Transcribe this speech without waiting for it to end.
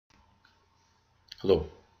Hello.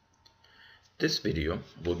 This video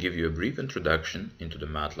will give you a brief introduction into the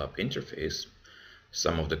Matlab interface,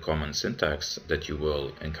 some of the common syntax that you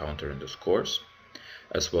will encounter in this course,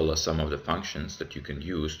 as well as some of the functions that you can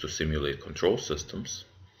use to simulate control systems,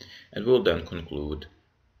 and we'll then conclude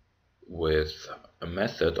with a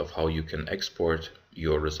method of how you can export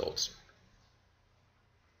your results.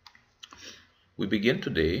 We begin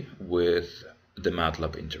today with the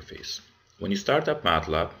Matlab interface. When you start up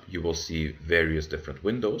Matlab, you will see various different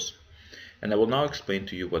windows, and I will now explain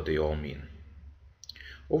to you what they all mean.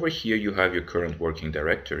 Over here you have your current working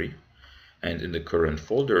directory, and in the current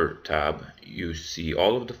folder tab you see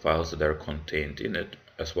all of the files that are contained in it,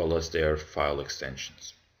 as well as their file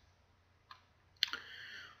extensions.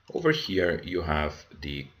 Over here you have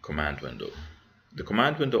the command window. The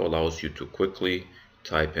command window allows you to quickly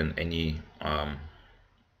type in any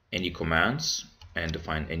commands and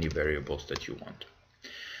define any variables that you want.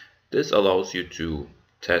 This allows you to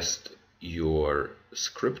test your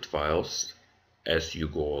script files as you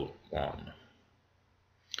go on.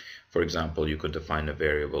 For example, you could define a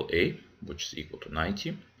variable a, which is equal to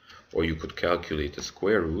 90, or you could calculate the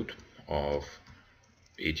square root of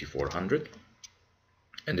 8400,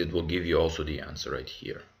 and it will give you also the answer right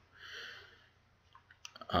here.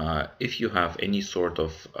 If you have any sort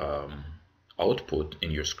of output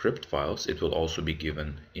in your script files, it will also be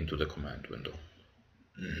given into the command window.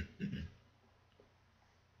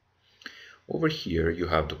 Over here you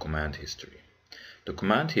have the command history. The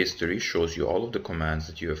command history shows you all of the commands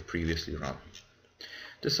that you have previously run.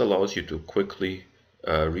 This allows you to quickly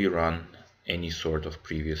rerun any sort of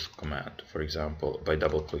previous command, for example by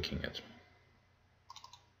double clicking it.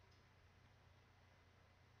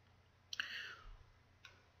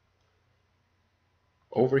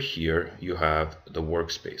 Over here you have the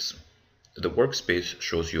workspace. The workspace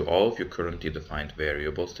shows you all of your currently defined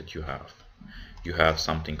variables that you have. You have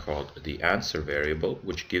something called the answer variable,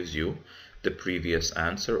 which gives you the previous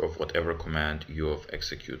answer of whatever command you have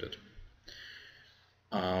executed.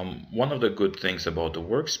 One of the good things about the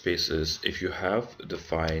workspace is if you have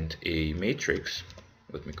defined a matrix,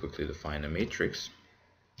 let me quickly define a matrix,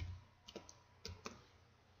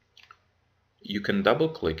 you can double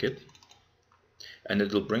click it and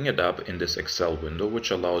it will bring it up in this Excel window,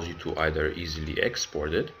 which allows you to either easily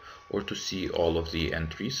export it or to see all of the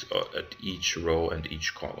entries at each row and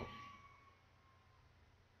each column.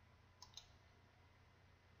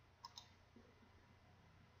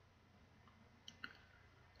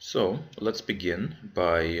 So let's begin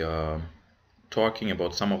by talking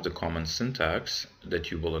about some of the common syntax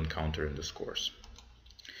that you will encounter in this course.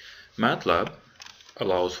 Matlab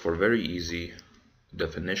allows for very easy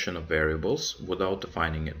definition of variables without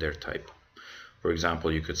defining their type. For example,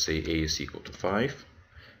 you could say a is equal to 5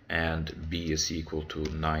 and b is equal to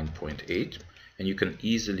 9.8, and you can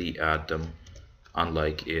easily add them,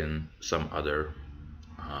 unlike in some other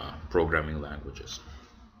programming languages.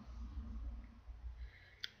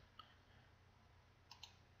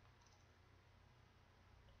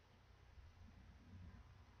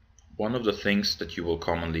 One of the things that you will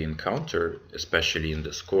commonly encounter, especially in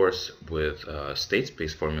this course with state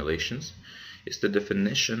space formulations, is the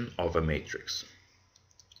definition of a matrix.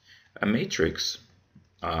 A matrix,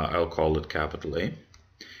 I'll call it capital A,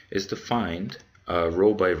 is defined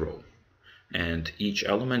row by row, and each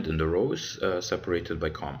element in the row is separated by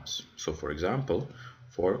commas. So for example,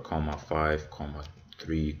 4, 5,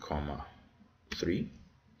 3, 3.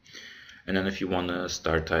 And then if you want to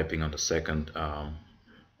start typing on the second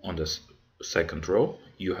row,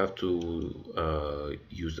 you have to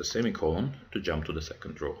use the semicolon to jump to the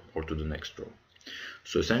second row or to the next row.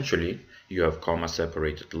 So essentially you have comma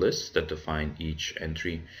separated lists that define each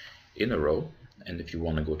entry in a row, and if you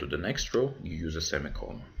want to go to the next row, you use a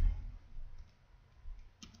semicolon.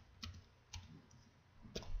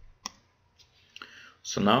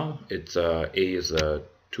 So now it's A is a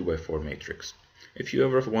 2x4 matrix. If you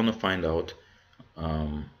ever want to find out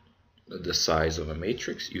the size of a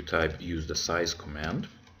matrix, you use the size command,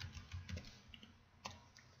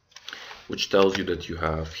 which tells you that you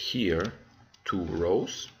have here 2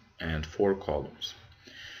 rows and 4 columns.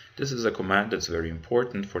 This is a command that's very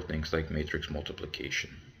important for things like matrix multiplication.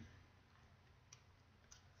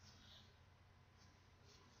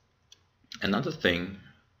 Another thing,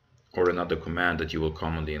 or another command that you will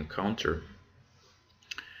commonly encounter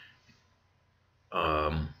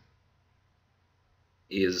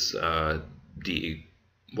is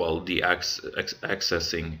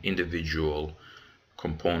accessing individual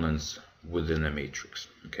components within a matrix.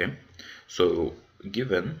 Okay, so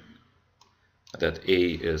given that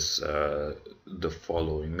A is the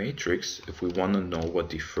following matrix, if we want to know what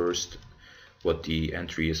the first what the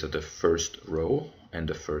entry is at the first row and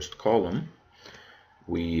the first column,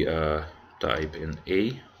 we type in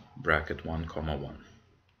a bracket 1 comma 1.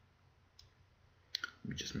 Let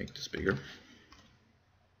me just make this bigger.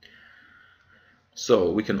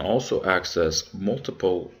 So we can also access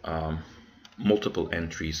multiple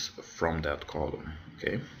entries from that column.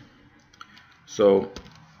 Okay. So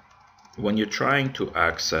when you're trying to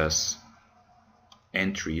access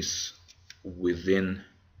entries within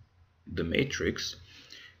the matrix,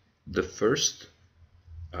 the first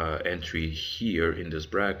entry here in this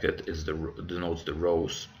bracket is denotes the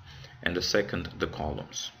rows, and the second the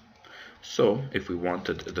columns. So if we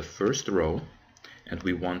wanted the first row and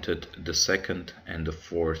we wanted the second and the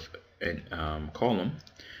fourth column,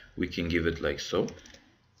 we can give it like so,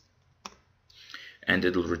 and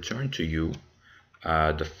it'll return to you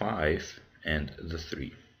the 5 and the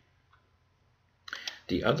 3.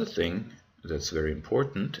 The other thing that's very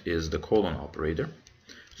important is the colon operator.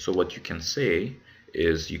 So what you can say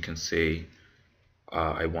is, you can say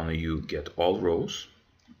I want to get all rows,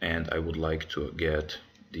 and I would like to get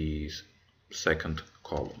the second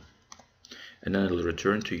column, and then it'll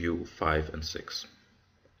return to you 5 and 6.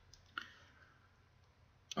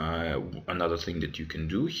 Another thing that you can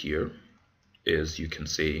do here is you can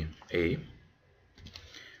say A,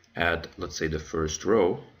 add, let's say, the first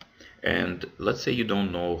row, and let's say you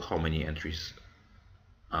don't know how many entries,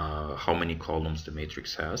 how many columns the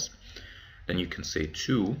matrix has, then you can say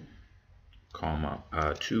 2 comma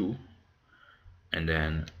 2 and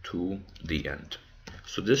then to the end.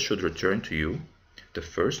 So this should return to you the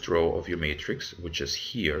first row of your matrix, which is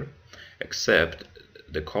here, except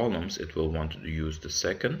the columns it will want to use the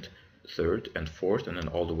second, third and fourth, and then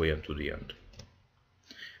all the way up to the end.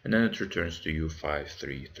 And then it returns to you 5,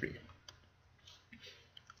 3, 3.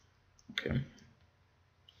 Okay.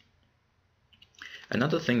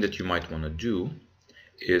 Another thing that you might want to do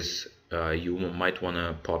is you might want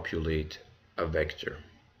to populate a vector.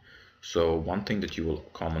 So one thing that you will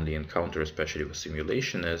commonly encounter, especially with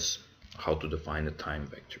simulation, is how to define a time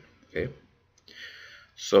vector. Okay.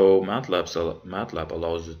 So Matlab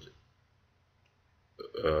allows it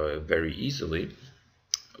very easily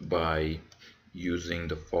by using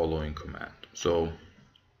the following command. So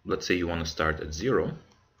let's say you want to start at 0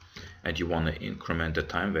 and you want to increment the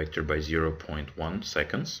time vector by 0.1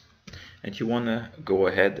 seconds, and you want to go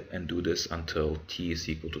ahead and do this until t is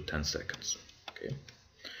equal to 10 seconds. Okay.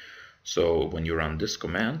 So when you run this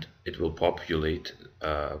command, it will populate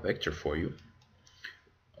a vector for you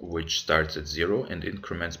which starts at 0 and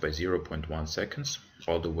increments by 0.1 seconds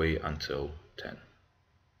all the way until 10.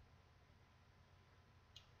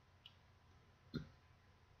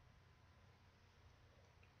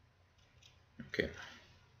 Okay.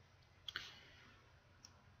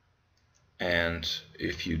 And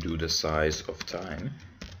if you do the size of time,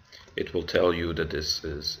 it will tell you that this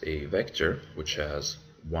is a vector which has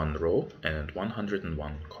 1 row and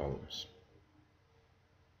 101 columns.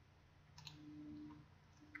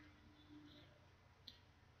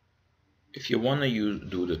 If you want to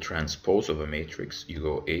do the transpose of a matrix, you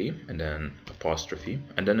go A and then apostrophe,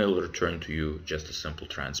 and then it will return to you just a simple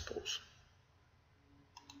transpose.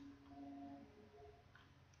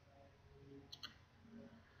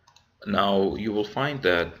 Now you will find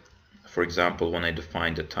that, for example, when I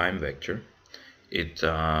define the time vector, it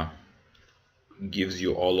gives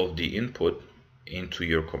you all of the input into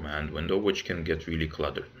your command window, which can get really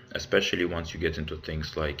cluttered, especially once you get into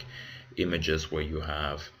things like images where you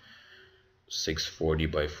have 640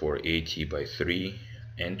 by 480 by 3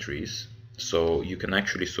 entries. So you can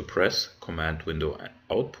actually suppress command window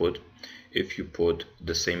output if you put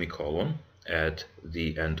the semicolon at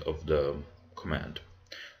the end of the command.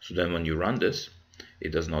 So then when you run this,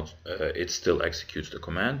 it does not, it still executes the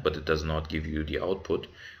command, but it does not give you the output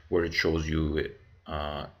where it shows you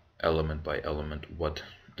element by element what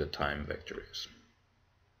the time vector is.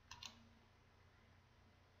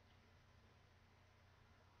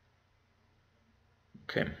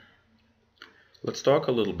 Okay, let's talk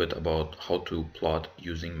a little bit about how to plot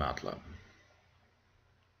using Matlab.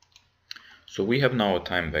 So we have now a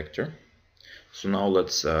time vector. So now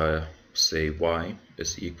let's say y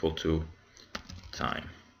is equal to time.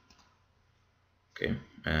 Okay,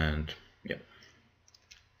 and yeah.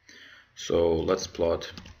 So let's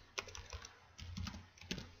plot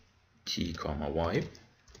t comma y.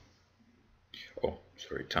 Oh,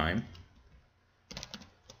 sorry, time.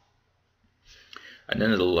 And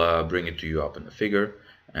then it'll bring it to you up in the figure,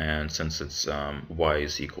 and since it's y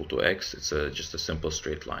is equal to x, it's just a simple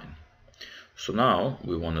straight line. So now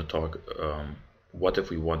we want to talk, what if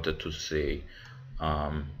we wanted to say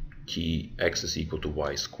x is equal to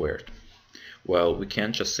y squared? Well, we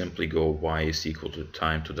can't just simply go y is equal to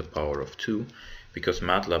time to the power of 2, because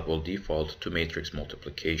MATLAB will default to matrix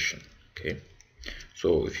multiplication. Okay,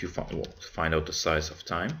 so if you find out the size of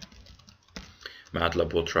time,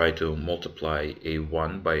 MATLAB will try to multiply a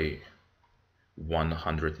 1 by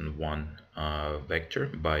 101 vector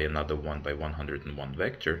by another 1 by 101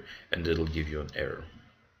 vector, and it'll give you an error.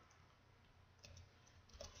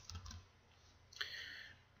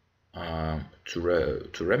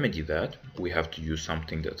 To remedy that, we have to use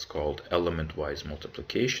something that's called element-wise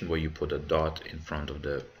multiplication, where you put a dot in front of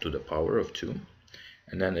the to the power of 2,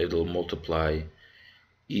 and then it'll multiply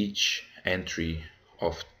each entry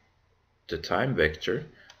of the time vector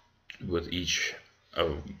with each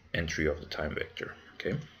entry of the time vector.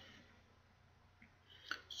 Okay,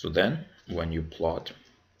 so then when you plot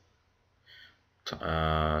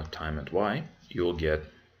time at y, you'll get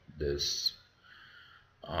this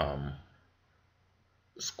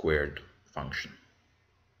squared function.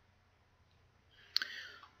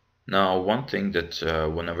 Now, one thing that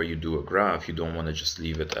whenever you do a graph, you don't want to just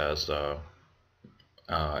leave it as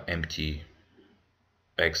empty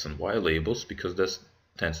x and y labels, because this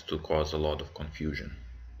tends to cause a lot of confusion.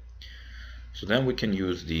 So then we can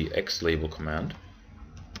use the x label command,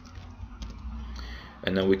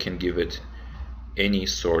 and then we can give it any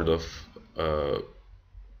sort of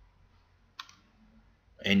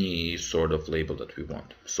label that we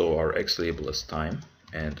want. So our x label is time,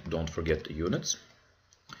 and don't forget the units.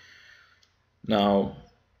 Now,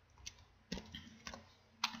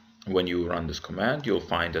 when you run this command, you'll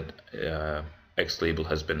find that x label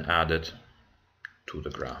has been added to the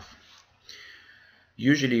graph.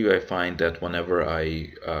 Usually I find that whenever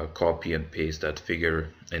I copy and paste that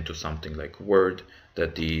figure into something like Word,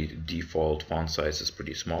 that the default font size is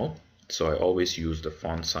pretty small. So I always use the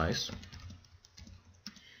font size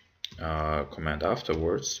command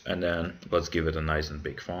afterwards, and then let's give it a nice and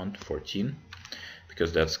big font, 14,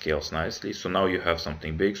 because that scales nicely. So now you have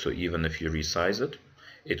something big, so even if you resize it,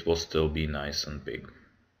 it will still be nice and big.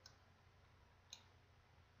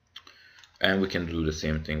 And we can do the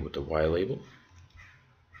same thing with the y label.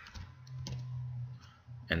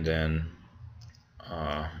 And then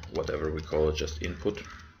whatever we call it, just input.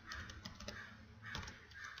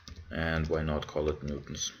 And why not call it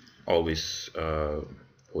newtons? Always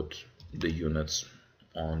put the units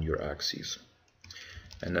on your axes.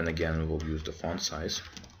 And then again, we'll use the font size.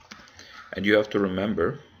 And you have to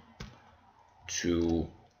remember to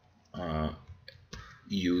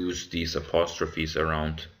use these apostrophes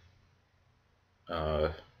around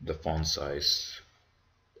the font size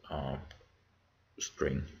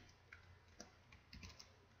string.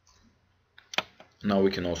 Now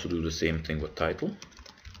we can also do the same thing with title,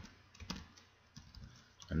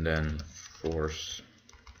 and then force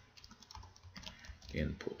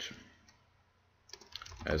input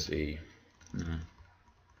as a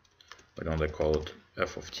why don't I call it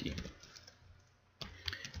f of t,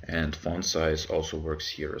 and font size also works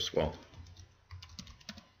here as well.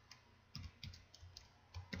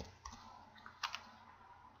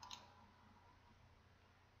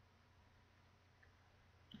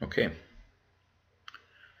 Okay,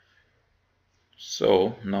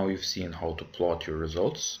 so now you've seen how to plot your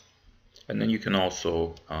results, and then you can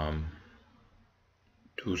also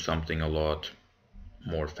do something a lot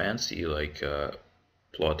more fancy, like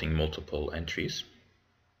plotting multiple entries.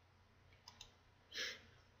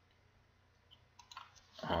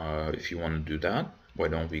 If you want to do that, why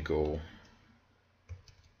don't we go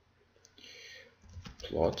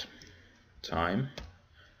plot time,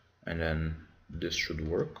 and then this should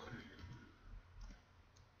work.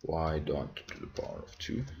 Y dot to the power of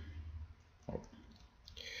 2. Oh.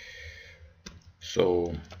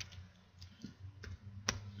 So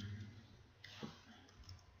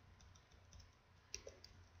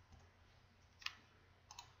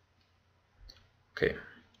okay,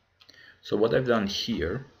 so what I've done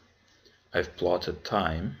here, I've plotted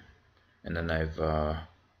time, and then I've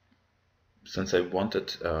since I wanted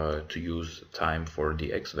to use time for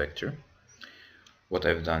the x vector, what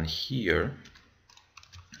I've done here,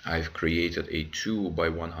 I've created a 2 by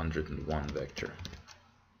 101 vector.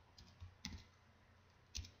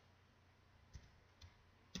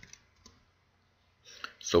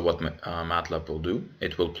 So what Matlab will do,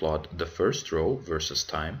 it will plot the first row versus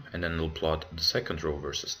time, and then it'll plot the second row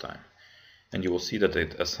versus time. And you will see that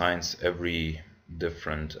it assigns every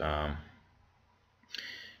different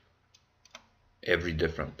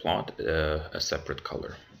plot a separate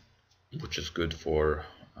color, which is good for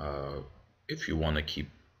if you want to keep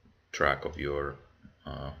track of your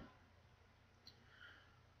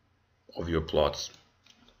plots.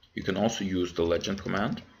 You can also use the legend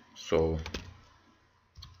command. So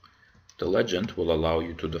the legend will allow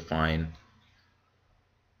you to define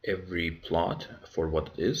every plot for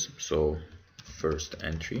what it is. So first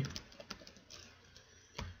entry,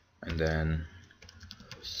 and then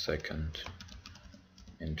second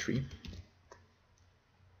entry.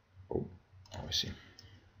 Oh, I see.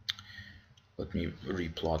 Let me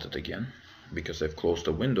replot it again, because I've closed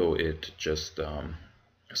the window. It just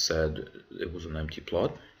said it was an empty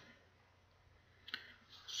plot.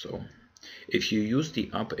 So if you use the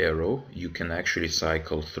up arrow, you can actually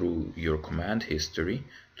cycle through your command history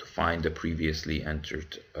to find the previously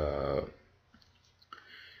entered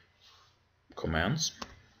commands,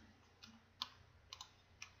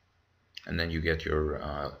 and then you get your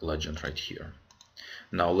legend right here.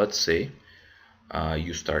 Now let's say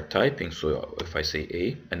you start typing. So if I say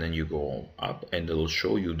A and then you go up, and it'll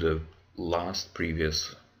show you the last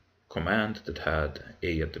previous command that had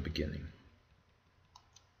A at the beginning.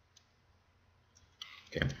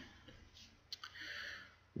 Okay.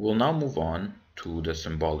 We'll now move on to the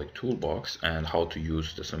symbolic toolbox and how to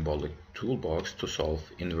use the symbolic toolbox to solve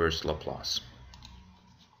inverse Laplace.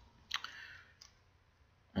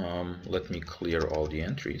 Let me clear all the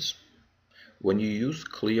entries. When you use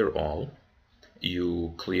clear all,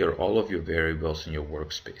 you clear all of your variables in your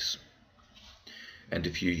workspace. And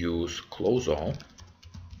if you use close all,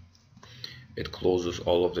 it closes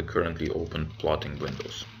all of the currently open plotting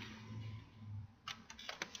windows.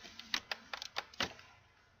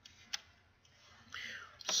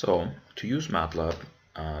 So to use Matlab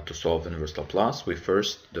to solve inverse Laplace, we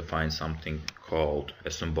first define something called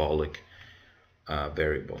a symbolic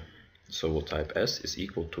variable. So we'll type S is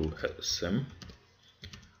equal to sim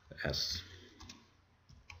S.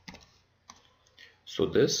 So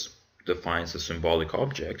this defines a symbolic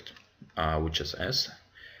object, which is S,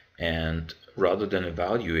 and rather than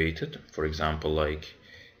evaluate it, for example, like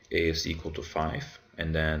A is equal to 5,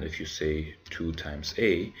 and then if you say 2 times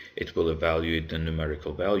A, it will evaluate the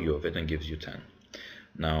numerical value of it and gives you 10.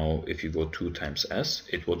 Now if you go 2 times S,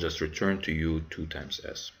 it will just return to you 2 times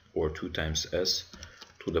S, or 2 times S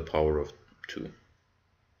to the power of 2.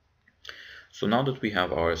 So now that we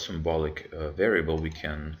have our symbolic variable, we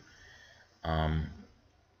can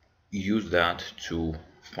use that to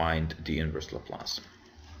find the inverse Laplace.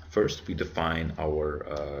 First, we define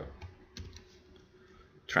our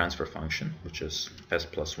transfer function, which is s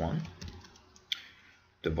plus 1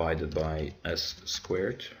 divided by s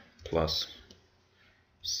squared plus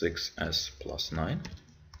 6s plus 9.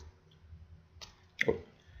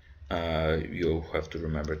 You'll have to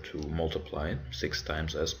remember to multiply 6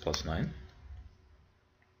 times s plus 9.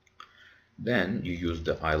 Then you use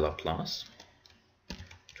the iLaplace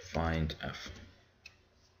to find f.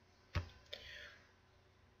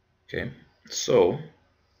 Okay, so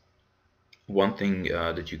one thing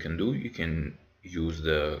that you can do, you can use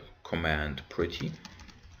the command pretty,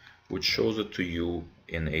 which shows it to you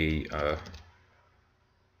in a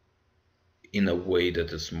way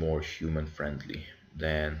that is more human friendly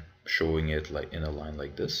than showing it like in a line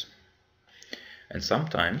like this. And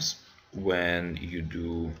sometimes when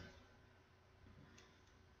you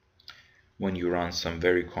run some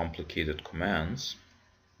very complicated commands,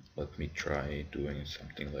 let me try doing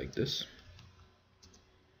something like this.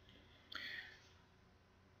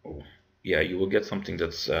 Oh, yeah, you will get something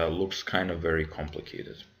that looks kind of very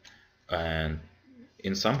complicated. And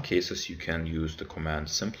in some cases you can use the command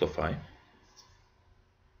simplify.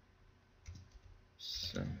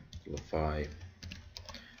 Simplify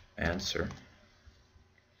answer.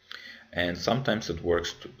 And sometimes it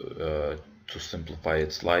works to simplify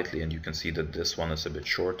it slightly, and you can see that this one is a bit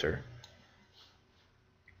shorter.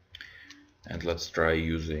 And let's try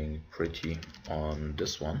using pretty on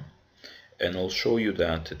this one, and I'll show you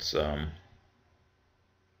that it's in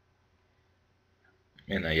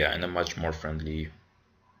a much more friendly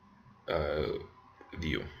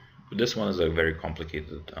view. This one is a very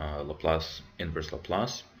complicated inverse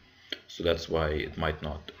Laplace, so that's why it might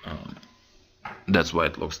not. That's why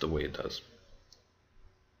it looks the way it does.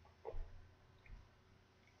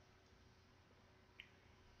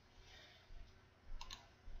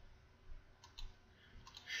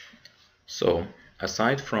 So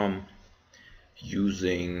aside from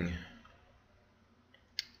using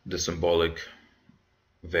the symbolic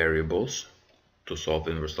variables to solve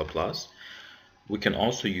inverse Laplace, we can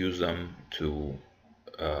also use them to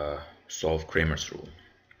solve Cramer's rule.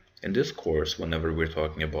 In this course, whenever we're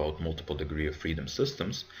talking about multiple degree of freedom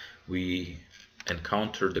systems, we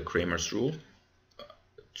encounter the Cramer's rule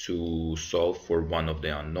to solve for one of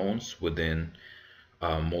the unknowns within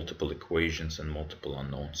multiple equations and multiple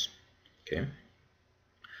unknowns. Okay,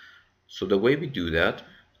 so the way we do that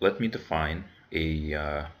let me define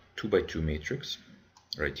a 2 by 2 matrix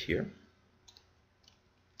right here.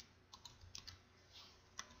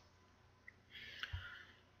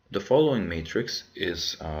 The following matrix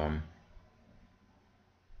is a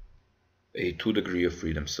 2 degree of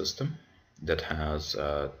freedom system that has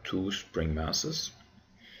two spring masses,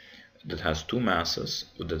 that has two masses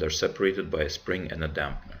that are separated by a spring and a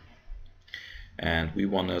dampener. And we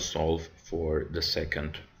want to solve for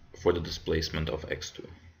the displacement of x2,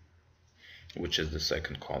 which is the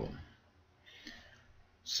second column.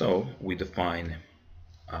 So we define,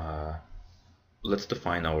 let's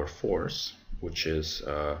define our force, which is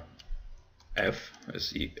F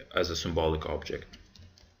as a symbolic object.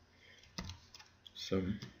 So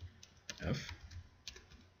F.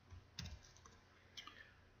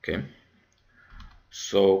 Okay.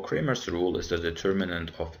 So Cramer's rule is the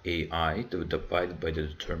determinant of AI divided by the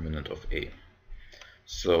determinant of A.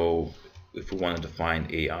 So if we want to define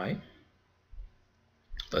AI,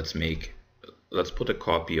 let's put a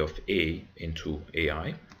copy of A into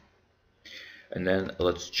AI, and then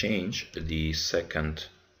let's change the second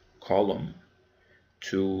column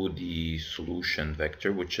to the solution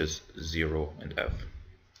vector, which is 0 and F.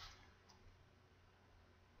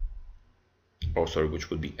 Oh, sorry, which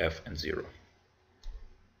would be F and 0.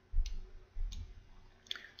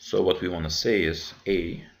 So what we want to say is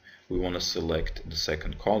A, we want to select the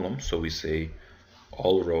second column, so we say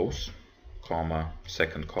all rows, comma,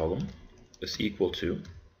 second column is equal to,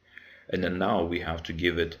 and then now we have to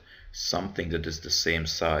give it something that is the same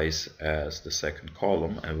size as the second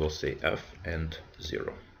column, and we'll say F and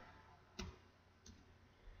 0.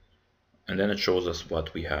 And then it shows us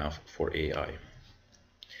what we have for AI.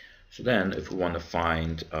 So then if we want to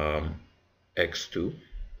find x2,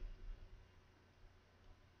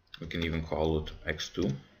 we can even call it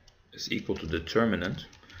x2 is equal to determinant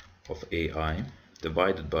of AI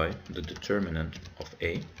divided by the determinant of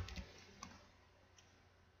A.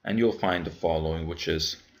 And you'll find the following, which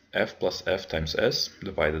is f plus f times s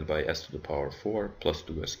divided by s to the power 4 plus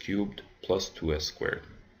 2s cubed plus 2s squared.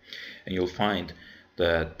 And you'll find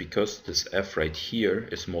that because this f right here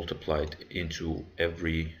is multiplied into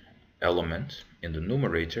every element in the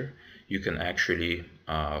numerator, you can actually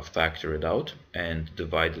factor it out and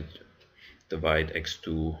divide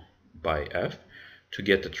x2 by f to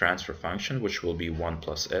get the transfer function, which will be 1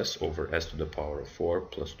 plus s over s to the power of 4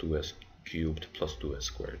 plus 2s cubed plus 2s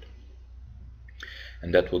squared.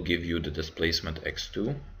 And that will give you the displacement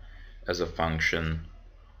x2 as a function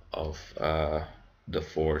of the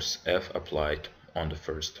force F applied on the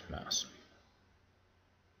first mass.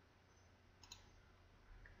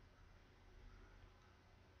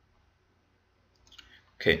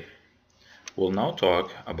 Okay, we'll now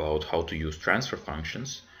talk about how to use transfer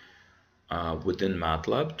functions within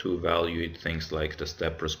Matlab to evaluate things like the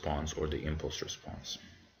step response or the impulse response.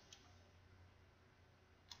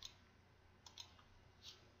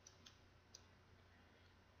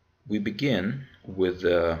 We begin with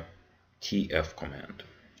the tf command.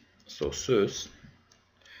 So sys,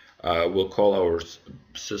 we'll call our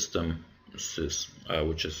system sys,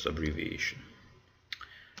 which is abbreviation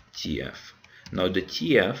tf. Now the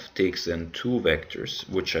tf takes in two vectors,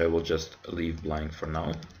 which I will just leave blank for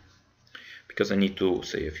now, because I need to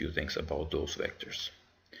say a few things about those vectors.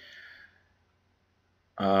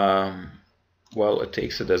 Well, it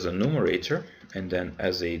takes it as a numerator and then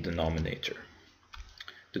as a denominator.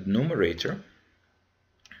 The numerator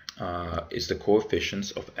is the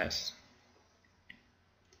coefficients of s.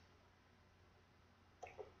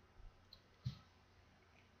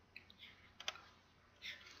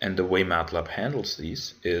 And the way Matlab handles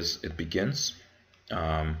these is it begins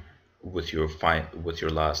with your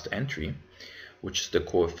last entry, which is the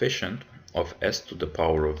coefficient of s to the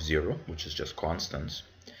power of 0, which is just constants,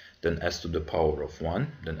 then s to the power of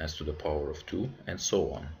 1, then s to the power of 2, and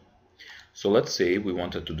so on. So let's say we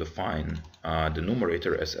wanted to define the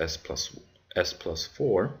numerator as s plus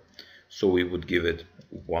 4, so we would give it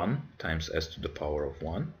 1 times s to the power of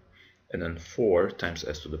 1, and then 4 times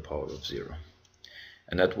s to the power of 0.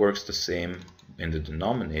 And that works the same in the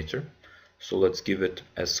denominator, so let's give it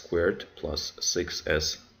s squared plus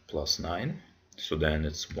 6s plus 9, so then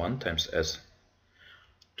it's 1 times s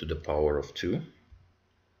to the power of 2,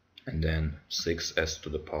 and then 6s to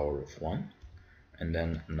the power of 1, and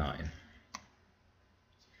then 9.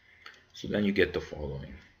 So then you get the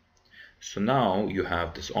following. So now you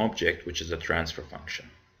have this object, which is a transfer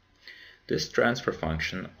function. This transfer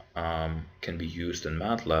function can be used in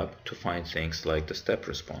Matlab to find things like the step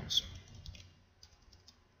response.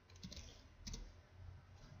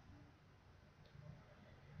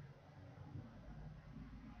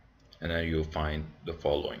 and then you'll find the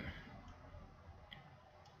following,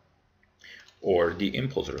 or the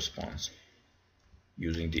impulse response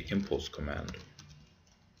using the impulse command.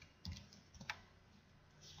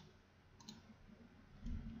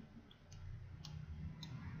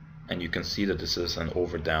 And you can see that this is an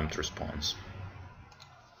overdamped response.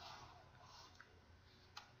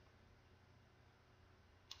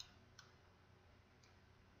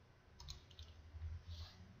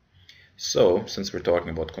 So, since we're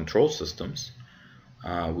talking about control systems,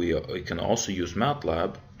 we can also use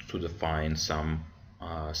Matlab to define some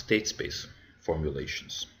state space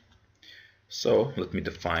formulations. So, let me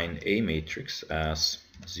define A matrix as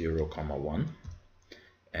 0, 1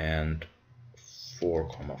 and 4,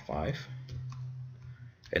 5,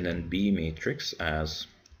 and then B matrix as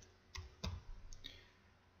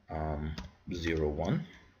 0, 1,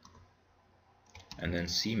 and then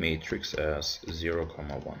C matrix as 0,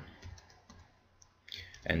 1,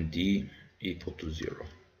 and D equal to 0.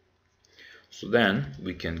 So then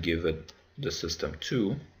we can give it the system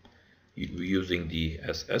 2 using the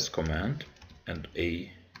ss command and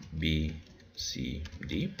A, B, C,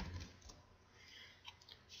 D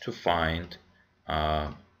to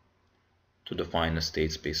define a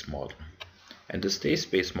state space model. And the state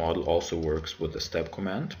space model also works with the step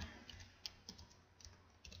command.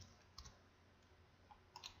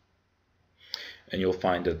 And you'll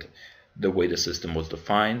find that the way the system was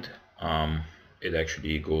defined, it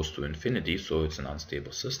actually goes to infinity, so it's an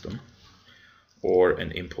unstable system, or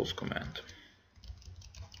an impulse command.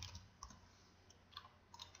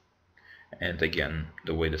 And again,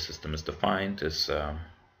 the way the system is defined is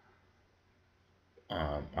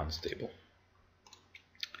unstable,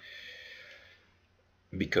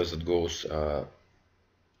 because it goes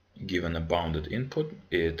given a bounded input,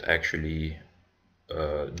 it actually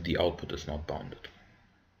the output is not bounded.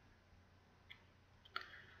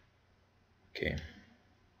 Okay,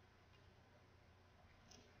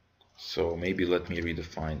 so maybe let me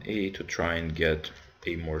redefine A to try and get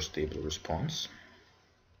a more stable response.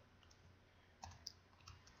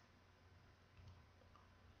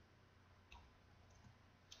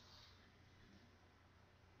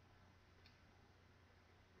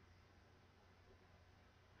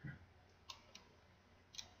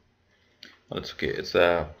 That's okay, it's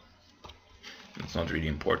not really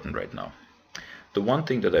important right now. The one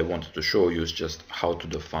thing that I wanted to show you is just how to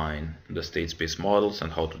define the state space models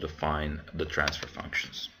and how to define the transfer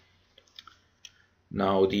functions.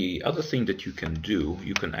 Now, the other thing that you can do,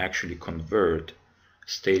 you can actually convert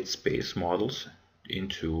state space models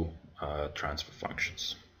into transfer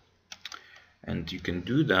functions. And you can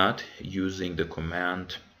do that using the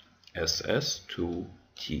command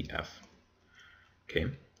ss2tf. Okay.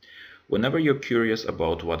 Whenever you're curious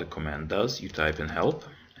about what a command does, you type in help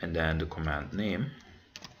and then the command name,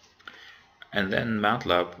 and then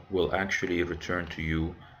Matlab will actually return to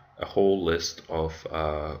you a whole list of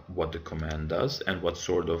what the command does and what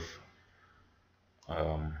sort of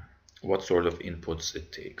inputs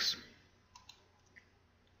it takes.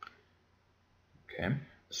 Okay,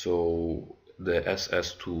 so the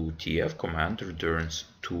ss2tf command returns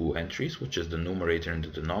two entries, which is the numerator and the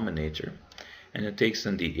denominator, and it takes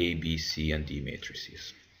in the A, B, C, and D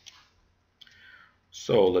matrices.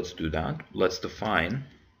 So let's do that. Let's define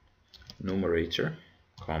numerator,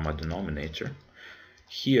 comma, denominator.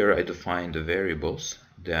 Here I define the variables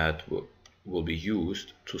that will be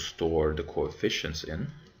used to store the coefficients in,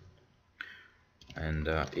 and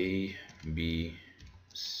A, B,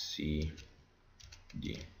 C,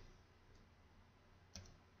 D.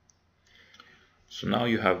 So now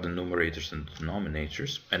you have the numerators and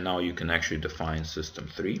denominators, and now you can actually define system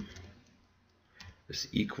 3 is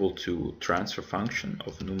equal to transfer function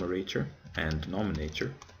of numerator and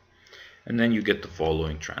denominator, and then you get the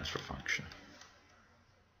following transfer function.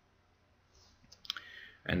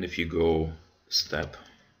 And if you go step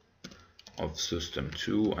of system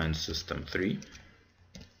 2 and system 3,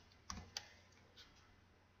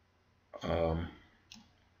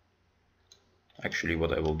 actually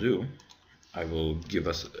what I will do, I will give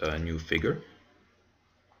us a new figure.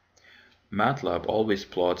 Matlab always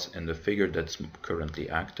plots in the figure that's currently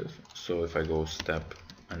active. So if I go step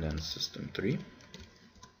and then system 3,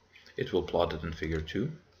 it will plot it in figure 2.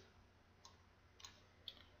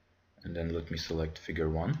 And then let me select figure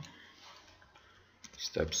 1,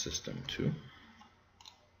 step system 2.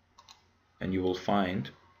 And you will find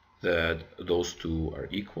that those two are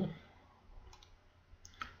equal,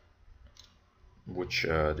 which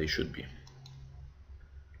they should be.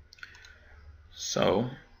 So,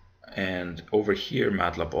 and over here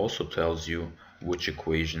Matlab also tells you which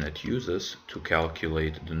equation it uses to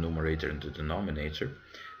calculate the numerator and the denominator,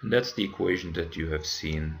 And that's the equation that you have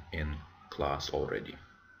seen in class already.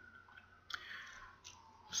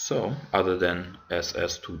 So other than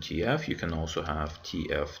SS2TF, you can also have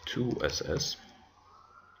TF2SS.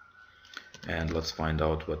 And let's find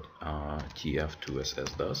out what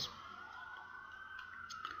TF2SS does.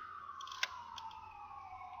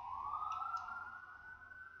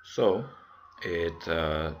 So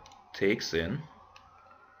it takes in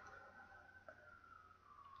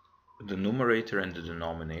the numerator and the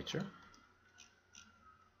denominator.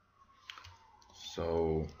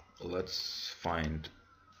 So let's find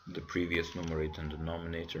the previous numerator and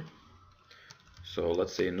denominator. So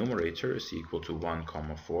let's say numerator is equal to 1,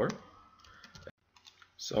 4.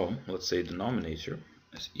 So let's say denominator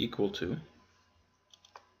is equal to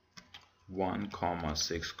 1,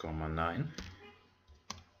 6, 9.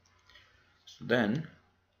 So then,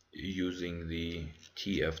 using the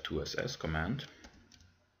TF2SS command,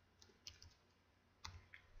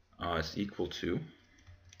 is equal to,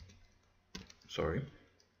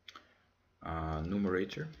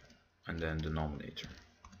 numerator and then denominator.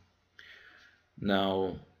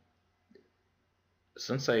 Now,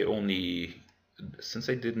 since I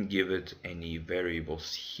didn't give it any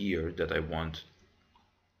variables here that I want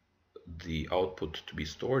the output to be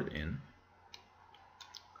stored in,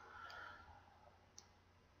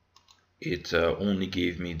 it only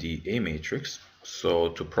gave me the A matrix. So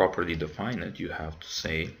to properly define it, you have to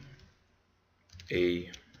say A,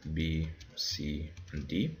 B, C, and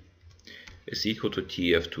D is equal to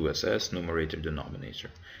TF2SS numerator denominator.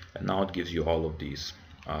 And now it gives you all of these.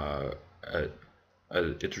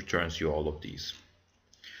 It returns you all of these.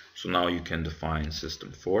 So now you can define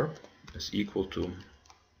system4 is equal to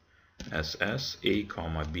SS A,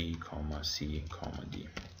 B, C, D.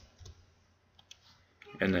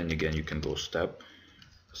 And then again you can go step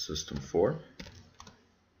system4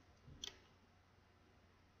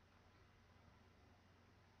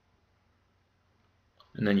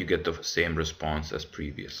 and then you get the same response as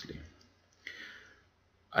previously.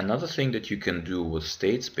 Another thing that you can do with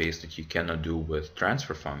state space that you cannot do with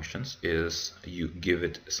transfer functions is you give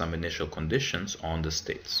it some initial conditions on the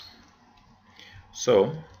states.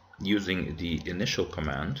 So using the initial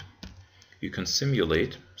command, you can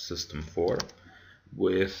simulate system4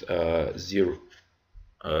 with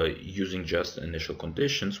using just initial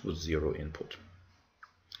conditions with 0 input.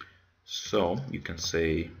 So you can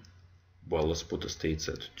say, well, let's put the states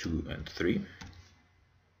at 2 and 3.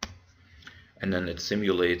 And then it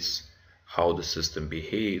simulates how the system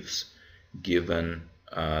behaves given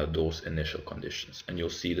those initial conditions. And you'll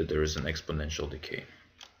see that there is an exponential decay.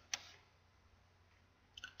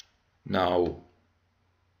 Now,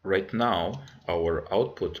 right now, our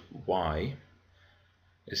output Y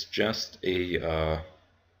is just a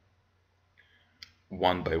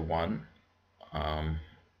 1-by-1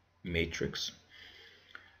 matrix.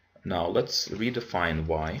 Now let's redefine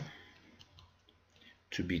Y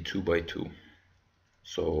to be 2-by-2.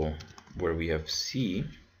 So where we have C,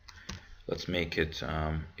 let's make it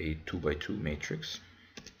a 2-by-2 matrix.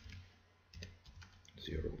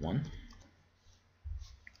 0, 1.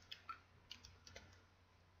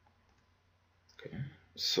 Okay.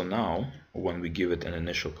 So now when we give it an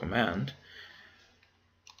initial command,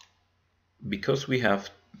 because we have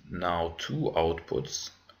now 2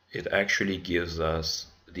 outputs, it actually gives us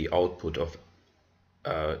the output of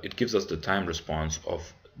it gives us the time response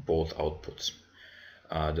of both outputs.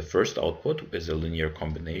 The first output is a linear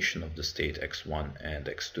combination of the state x1 and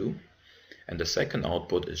x2, and the second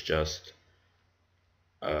output is just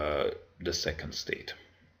the second state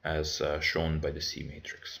as shown by the C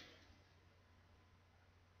matrix.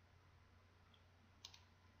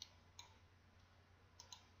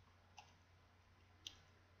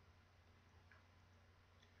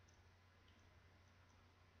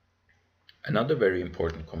 Another very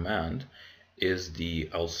important command is the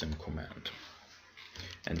lsim command.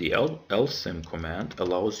 And the lsim command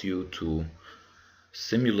allows you to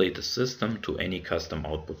simulate the system to any custom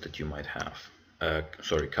output that you might have.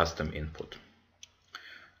 Custom input.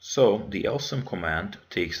 So the lsim command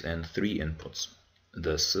takes in 3 inputs: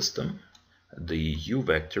 the system, the u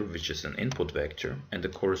vector, which is an input vector, and the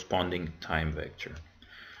corresponding time vector.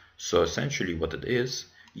 So essentially what it is,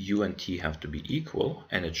 u and t have to be equal,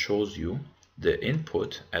 and it shows you the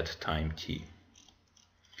input at time t.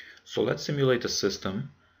 So let's simulate a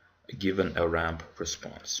system given a ramp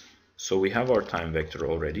response. So we have our time vector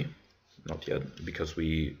already, not yet, because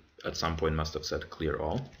we at some point must have said clear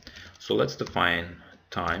all. So let's define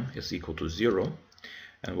time is equal to 0,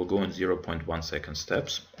 and we'll go in 0.1 second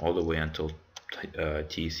steps all the way until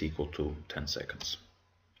t is equal to 10 seconds.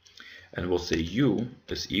 And we'll say u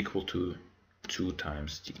is equal to 2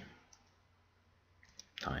 times t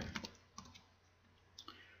time.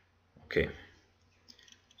 Okay,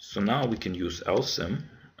 so now we can use lsim,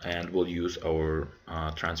 and we'll use our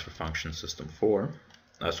transfer function system 4,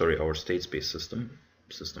 our state space system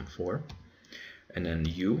 4, and then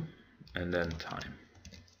u, and then time.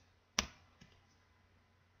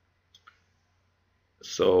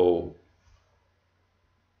 So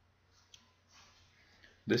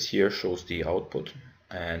this here shows the output,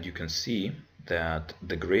 and you can see that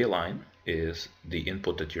the gray line is the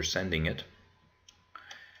input that you're sending it,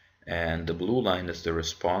 and the blue line is the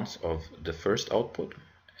response of the first output,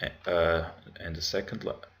 and the second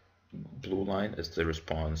blue line is the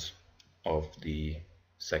response of the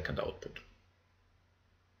second output.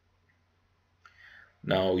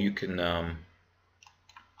 Now you can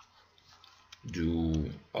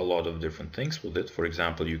do a lot of different things with it. For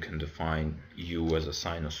example, you can define u as a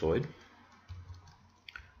sinusoid,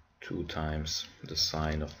 2 times the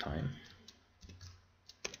sine of time,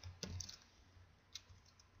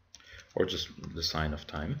 or just the sine of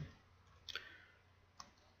time.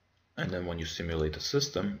 And then when you simulate a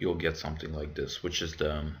system, you'll get something like this, which is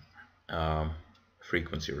the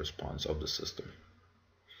frequency response of the system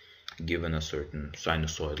given a certain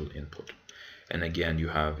sinusoidal input. And again, you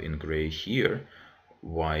have in gray here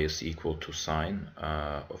y is equal to sine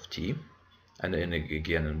of t, and then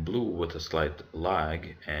again in blue with a slight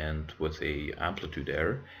lag and with a amplitude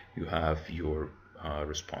error, you have your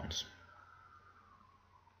response.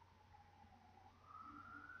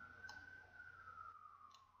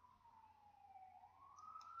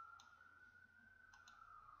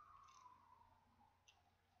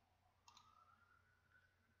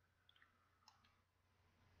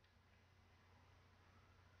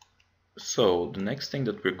 So the next thing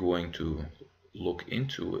that we're going to look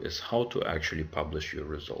into is how to actually publish your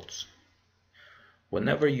results.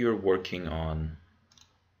 Whenever you're working on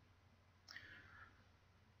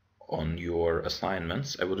your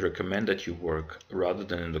assignments, I would recommend that you work, rather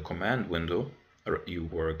than in the command window, you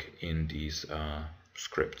work in these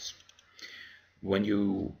scripts. When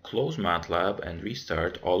you close Matlab and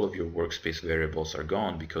restart, all of your workspace variables are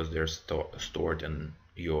gone because they're stored in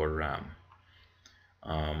your RAM.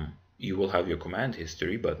 You will have your command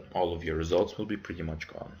history, but all of your results will be pretty much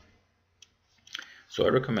gone. So I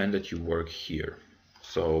recommend that you work here.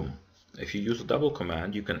 So if you use a double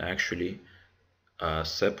command, you can actually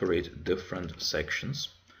separate different sections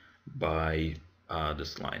by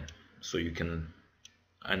this line. So you can,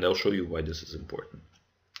 and I'll show you why this is important.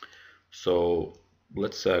 So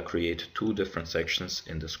let's create 2 different sections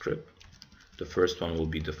in the script. The first one will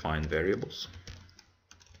be define variables,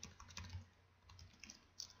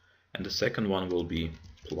 and the second one will be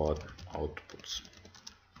plot outputs.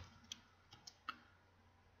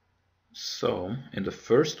 So in the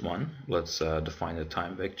first one, let's define a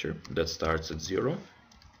time vector that starts at 0,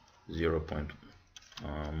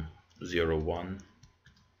 0.01,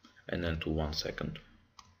 and then to 1 second.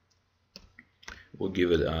 We'll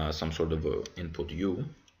give it some sort of input u,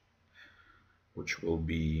 which will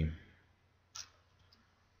be,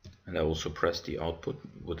 and I will suppress the output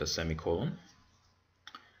with a semicolon,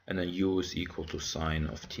 and then u is equal to sine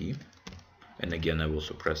of t, and again I will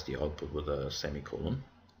suppress the output with a semicolon.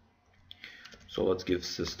 So let's give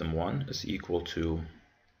system1 is equal to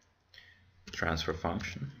transfer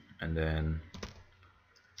function, and then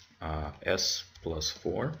s plus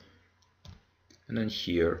 4, and then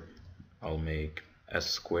here I'll make s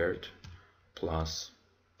squared plus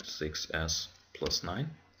 6s plus 9.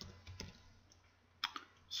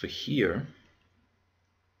 So here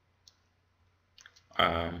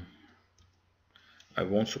I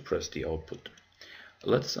won't suppress the output.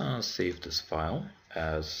 Let's save this file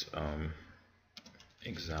as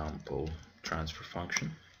example transfer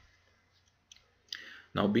function.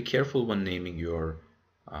 Now be careful when naming your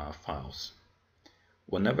files.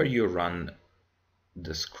 Whenever you run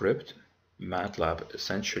the script, Matlab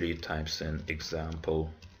essentially types in example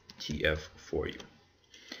tf for you.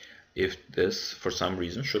 If this for some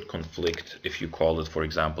reason should conflict, if you call it, for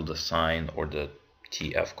example, the sine or the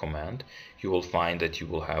tf command, you will find that you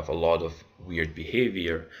will have a lot of weird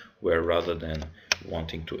behavior where rather than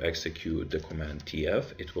wanting to execute the command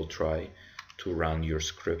tf, it will try to run your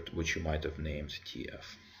script which you might have named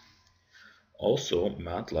tf. Also,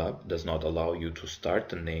 Matlab does not allow you to start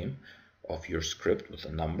the name of your script with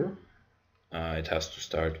a number. It has to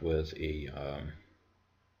start with a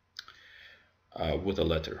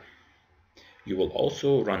letter. You will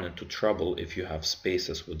also run into trouble if you have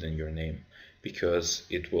spaces within your name, because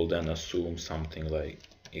it will then assume something like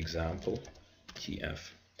example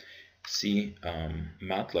tf. See,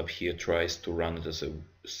 Matlab here tries to run it as a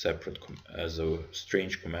separate, as a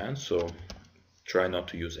strange command, so try not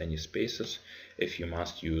to use any spaces. If you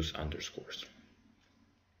must, use underscores.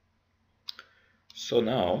 So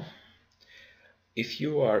now, if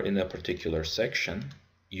you are in a particular section,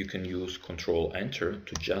 you can use Control-Enter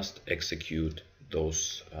to just execute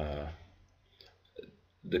those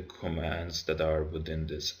the commands that are within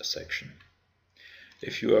this section.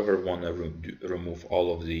 If you ever want to remove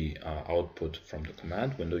all of the output from the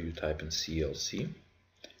command window, you type in CLC,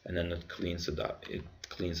 and then it cleans it up. It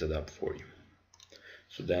cleans it up for you.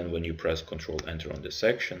 So then, when you press Control-Enter on this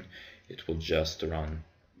section, it will just run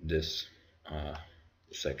this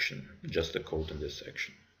section, just the code in this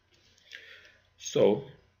section. So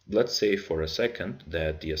let's say for a second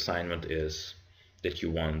that the assignment is that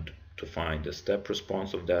you want to find the step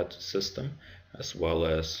response of that system, as well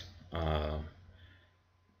as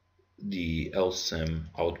the lsim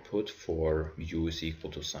output for u is equal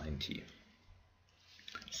to sine t.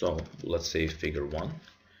 So let's say figure 1.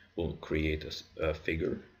 We'll create a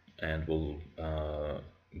figure and we'll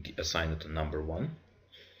assign it a number 1.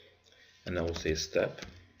 And then we'll say step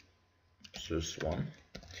sus1,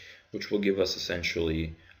 which will give us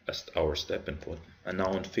essentially our step input. And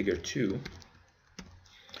now in figure 2,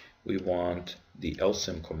 we want the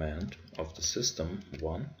lsim command of the system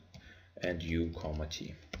 1 and u comma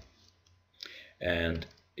t. And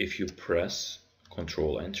if you press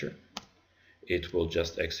Control-Enter, it will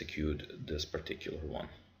just execute this particular one.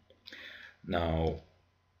 Now,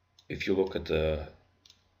 if you look at the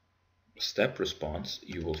step response,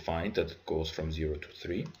 you will find that it goes from 0 to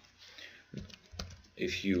 3.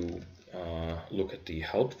 If you look at the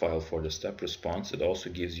help file for the step response, it also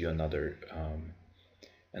gives you another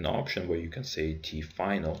an option where you can say t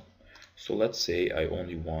final. So let's say I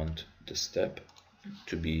only want the step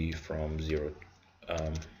to be from 0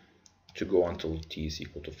 to go until t is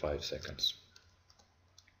equal to 5 seconds.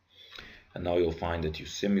 And now you'll find that you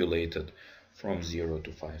simulated from 0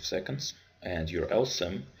 to 5 seconds, and your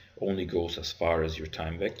lsim only goes as far as your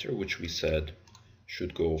time vector, which we said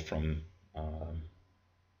should go from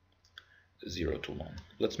 0 to 1.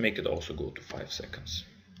 Let's make it also go to 5 seconds.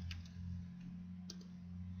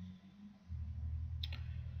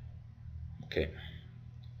 Okay,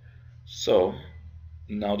 so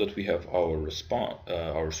now that we have our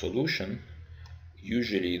our solution,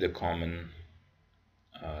 usually the common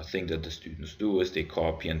thing that the students do is they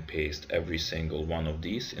copy and paste every single one of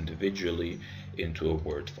these individually into a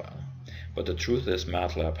Word file. But the truth is,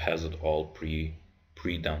 Matlab has it all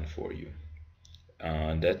pre-done for you.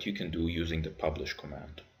 That you can do using the publish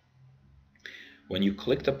command. When you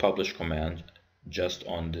click the publish command just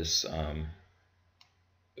on this,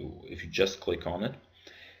 if you just click on it,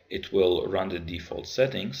 it will run the default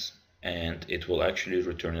settings and it will actually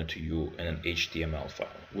return it to you in an HTML file,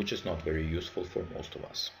 which is not very useful for most of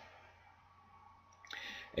us.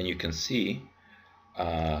 And you can see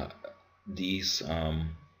these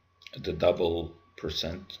the double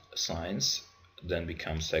percent signs then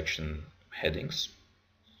become section headings.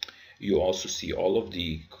 You also see all of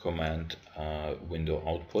the command window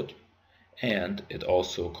output, and it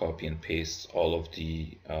also copy and pastes all of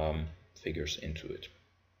the figures into it.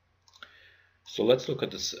 So let's look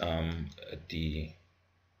at this at the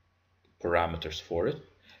parameters for it.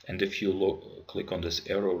 And if you click on this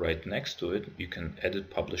arrow right next to it, you can edit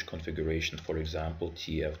publish configuration, for example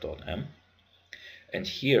tf.m. And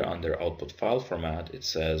here under output file format it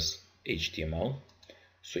says HTML.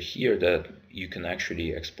 So here that you can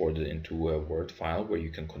actually export it into a Word file where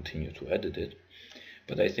you can continue to edit it.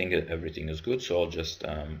 But I think that everything is good, so I'll just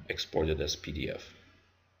export it as PDF.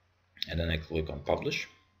 And then I click on publish.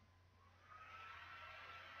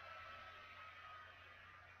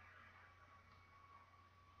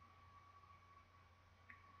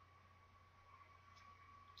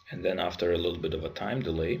 And then after a little bit of a time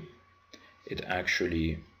delay, it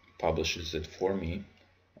actually publishes it for me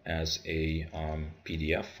as a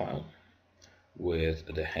PDF file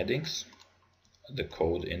with the headings, the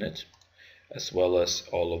code in it, as well as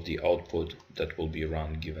all of the output that will be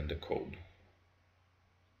run given the code.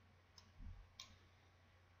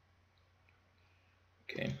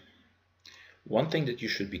 Okay. One thing that you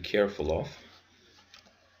should be careful of,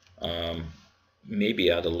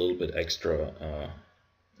 maybe add a little bit extra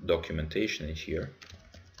documentation in here.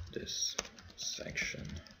 This section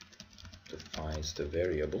defines the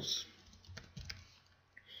variables.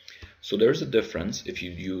 So there's a difference if you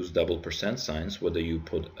use double percent signs, whether you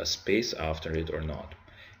put a space after it or not.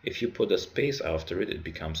 If you put a space after it, it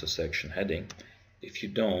becomes a section heading. If you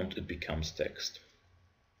don't, it becomes text.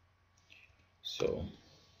 So,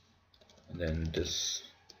 and then this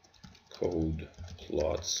code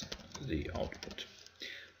plots the output.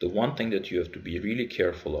 The one thing that you have to be really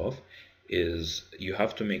careful of is you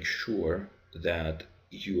have to make sure that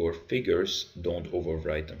your figures don't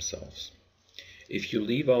overwrite themselves. If you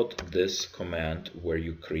leave out this command where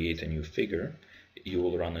you create a new figure, you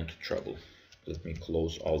will run into trouble. Let me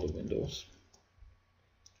close all the windows.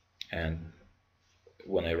 And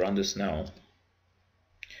when I run this now,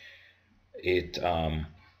 it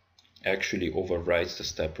actually overwrites the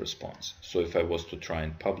step response. So if I was to try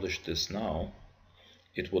and publish this now,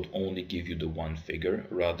 it would only give you the one figure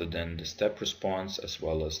rather than the step response as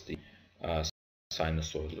well as the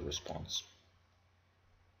sinusoidal response.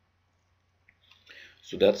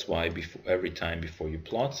 So that's why every time before you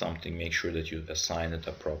plot something, make sure that you assign it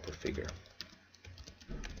a proper figure.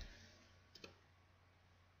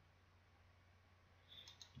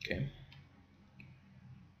 Okay.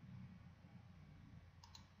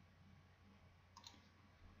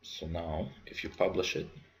 So now, if you publish it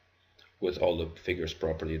with all the figures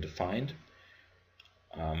properly defined,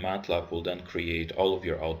 Matlab will then create all of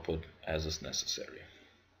your output as is necessary.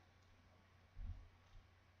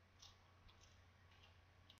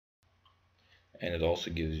 And it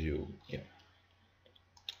also gives you,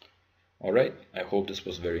 Alright, I hope this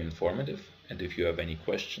was very informative, and if you have any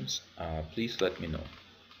questions, please let me know.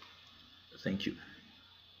 Thank you.